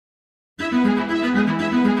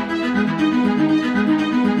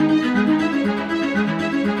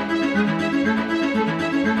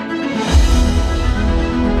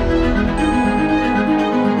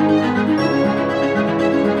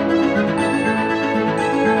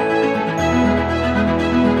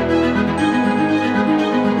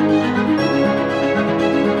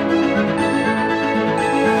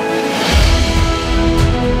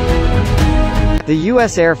The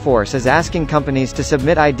U.S. Air Force is asking companies to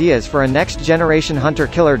submit ideas for a next-generation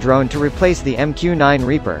hunter-killer drone to replace the MQ-9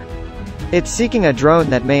 Reaper. It's seeking a drone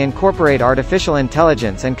that may incorporate artificial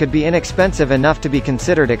intelligence and could be inexpensive enough to be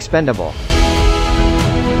considered expendable.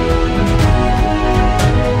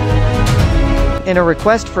 In a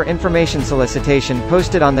request for information solicitation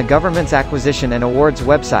posted on the government's acquisition and awards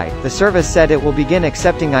website, the service said it will begin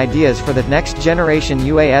accepting ideas for the next-generation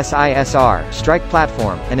UAS strike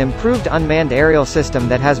platform, an improved unmanned aerial system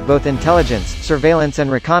that has both intelligence, surveillance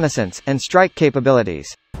and reconnaissance, and strike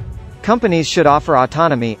capabilities. Companies should offer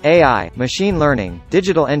autonomy, AI, machine learning,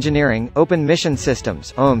 digital engineering, open mission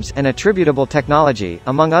systems (OMS), and attributable technology,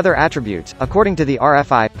 among other attributes, according to the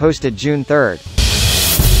RFI, posted June 3.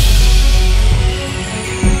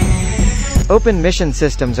 Open mission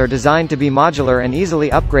systems are designed to be modular and easily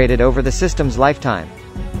upgraded over the system's lifetime.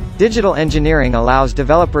 Digital engineering allows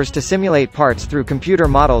developers to simulate parts through computer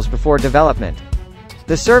models before development.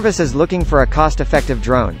 The service is looking for a cost-effective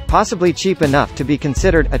drone, possibly cheap enough to be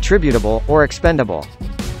considered attributable or expendable.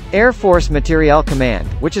 Air Force Materiel Command,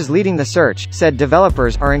 which is leading the search, said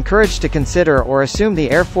developers are encouraged to consider or assume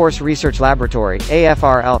the Air Force Research Laboratory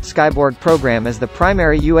 (AFRL) Skyborg program as the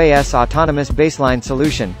primary UAS autonomous baseline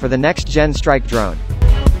solution for the next-gen strike drone.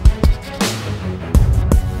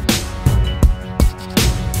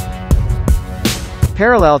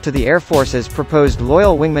 Parallel to the Air Force's proposed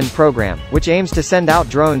Loyal Wingman program, which aims to send out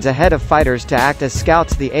drones ahead of fighters to act as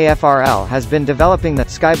scouts, the AFRL has been developing the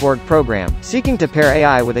Skyborg program, seeking to pair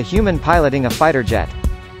AI with a human piloting a fighter jet.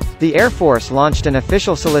 The Air Force launched an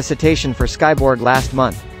official solicitation for Skyborg last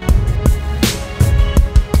month.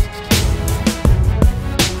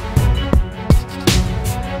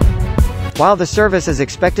 While the service is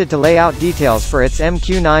expected to lay out details for its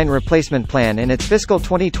MQ-9 replacement plan in its fiscal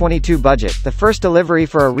 2022 budget, the first delivery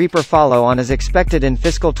for a Reaper follow-on is expected in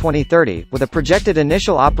fiscal 2030, with a projected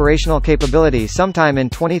initial operational capability sometime in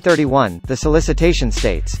 2031, the solicitation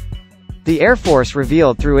states. The Air Force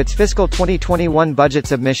revealed through its fiscal 2021 budget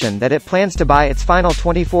submission that it plans to buy its final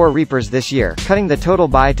 24 Reapers this year, cutting the total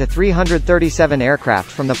buy to 337 aircraft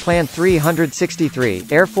from the planned 363,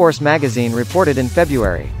 Air Force magazine reported in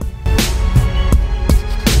February.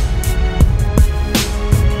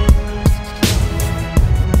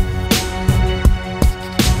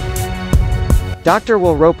 Dr.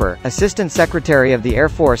 Will Roper, Assistant Secretary of the Air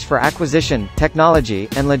Force for Acquisition, Technology,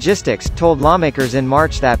 and Logistics, told lawmakers in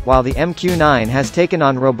March that, while the MQ-9 has taken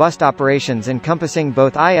on robust operations encompassing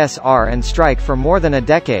both ISR and strike for more than a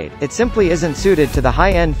decade, it simply isn't suited to the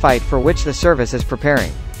high-end fight for which the service is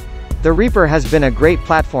preparing. The Reaper has been a great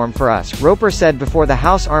platform for us, Roper said before the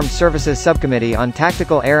House Armed Services Subcommittee on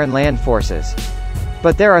Tactical Air and Land Forces.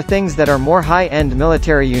 But there are things that are more high-end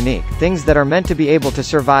military unique, things that are meant to be able to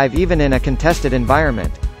survive even in a contested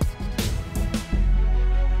environment.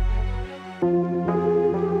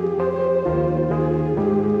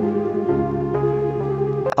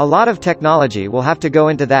 A lot of technology will have to go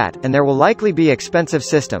into that, and there will likely be expensive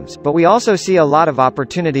systems, but we also see a lot of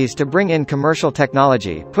opportunities to bring in commercial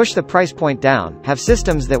technology, push the price point down, have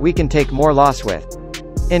systems that we can take more loss with.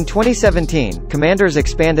 In 2017, commanders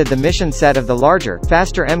expanded the mission set of the larger,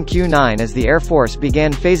 faster MQ-9 as the Air Force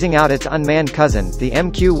began phasing out its unmanned cousin, the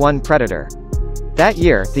MQ-1 Predator. That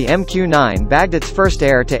year, the MQ-9 bagged its first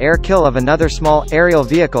air-to-air kill of another small, aerial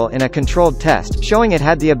vehicle in a controlled test, showing it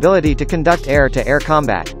had the ability to conduct air-to-air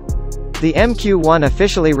combat. The MQ-1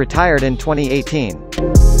 officially retired in 2018.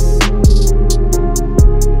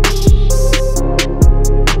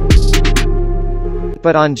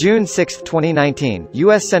 But on June 6, 2019,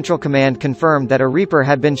 U.S. Central Command confirmed that a Reaper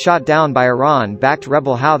had been shot down by Iran-backed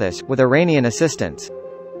rebel Houthis, with Iranian assistance.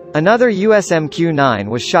 Another U.S. MQ-9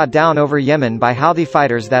 was shot down over Yemen by Houthi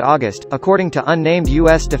fighters that August, according to unnamed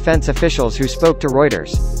U.S. defense officials who spoke to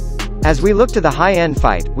Reuters. As we look to the high-end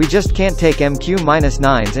fight, we just can't take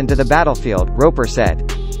MQ-9s into the battlefield, Roper said.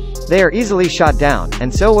 They are easily shot down,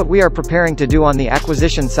 and so what we are preparing to do on the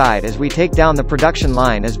acquisition side as we take down the production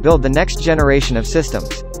line is build the next generation of systems.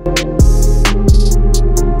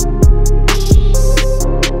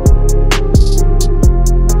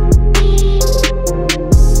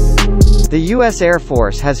 The U.S. Air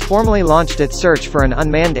Force has formally launched its search for an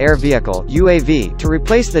unmanned air vehicle (UAV) to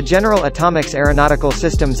replace the General Atomics Aeronautical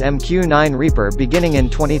Systems MQ-9 Reaper beginning in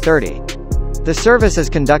 2030. The service is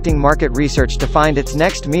conducting market research to find its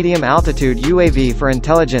next medium-altitude UAV for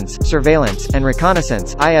intelligence, surveillance, and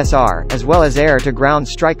reconnaissance (ISR), as well as air-to-ground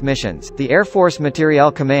strike missions, the Air Force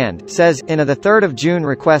Materiel Command says, in a 3 June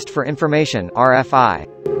Request for Information (RFI).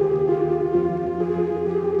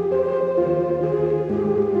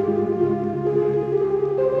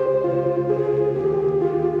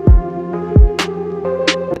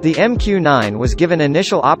 The MQ-9 was given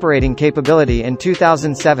initial operating capability in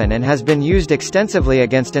 2007 and has been used extensively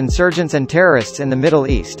against insurgents and terrorists in the Middle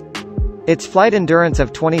East. Its flight endurance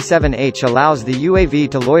of 27 allows the UAV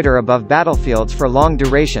to loiter above battlefields for long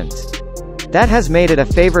durations. That has made it a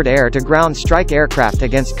favored air-to-ground strike aircraft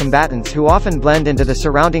against combatants who often blend into the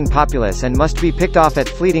surrounding populace and must be picked off at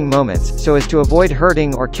fleeting moments, so as to avoid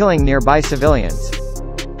hurting or killing nearby civilians.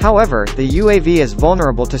 However, the UAV is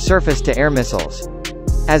vulnerable to surface-to-air missiles.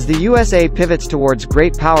 As the USA pivots towards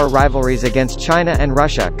great power rivalries against China and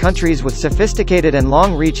Russia, countries with sophisticated and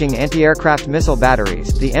long-reaching anti-aircraft missile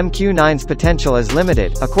batteries, the MQ-9's potential is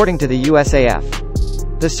limited, according to the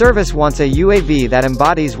USAF. The service wants a UAV that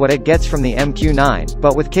embodies what it gets from the MQ-9,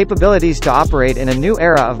 but with capabilities to operate in a new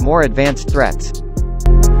era of more advanced threats.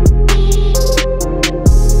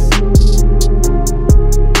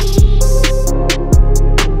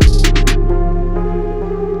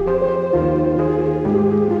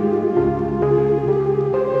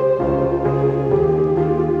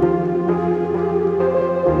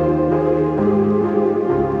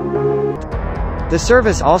 The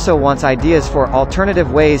service also wants ideas for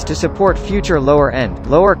alternative ways to support future lower-end,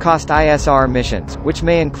 lower-cost ISR missions, which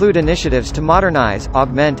may include initiatives to modernize,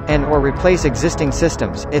 augment, and/or replace existing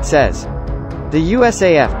systems, it says. The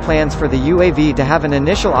USAF plans for the UAV to have an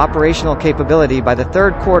initial operational capability by the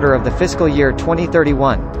third quarter of the fiscal year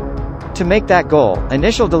 2031. To make that goal,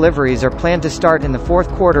 initial deliveries are planned to start in the fourth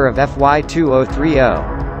quarter of FY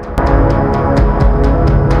 2030.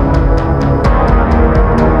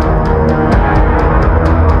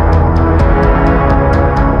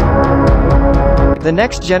 The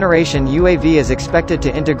next-generation UAV is expected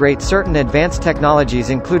to integrate certain advanced technologies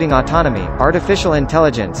including autonomy, artificial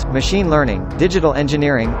intelligence, machine learning, digital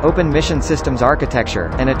engineering, open mission systems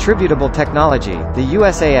architecture, and attributable technology, the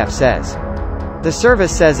USAF says. The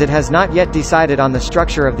service says it has not yet decided on the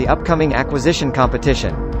structure of the upcoming acquisition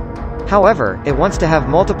competition. However, it wants to have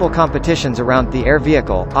multiple competitions around the air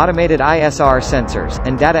vehicle, automated ISR sensors,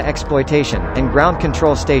 and data exploitation, and ground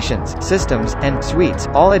control stations, systems, and suites,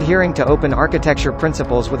 all adhering to open architecture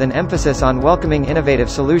principles with an emphasis on welcoming innovative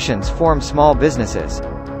solutions for small businesses.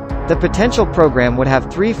 The potential program would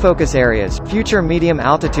have three focus areas: future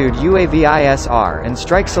medium-altitude UAV ISR and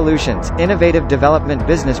strike solutions, innovative development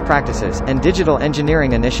business practices, and digital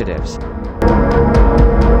engineering initiatives.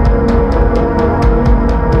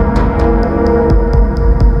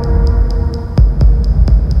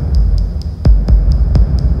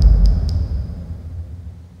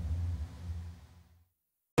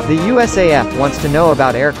 The USAF wants to know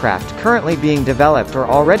about aircraft currently being developed or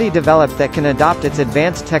already developed that can adopt its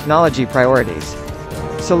advanced technology priorities.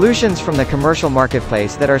 Solutions from the commercial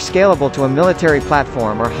marketplace that are scalable to a military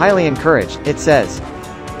platform are highly encouraged, it says.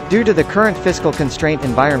 Due to the current fiscal constraint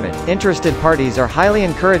environment, interested parties are highly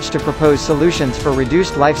encouraged to propose solutions for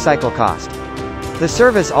reduced life cycle cost. The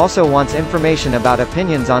service also wants information about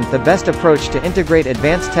opinions on the best approach to integrate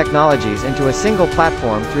advanced technologies into a single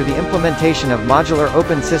platform through the implementation of modular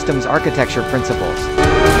open systems architecture principles.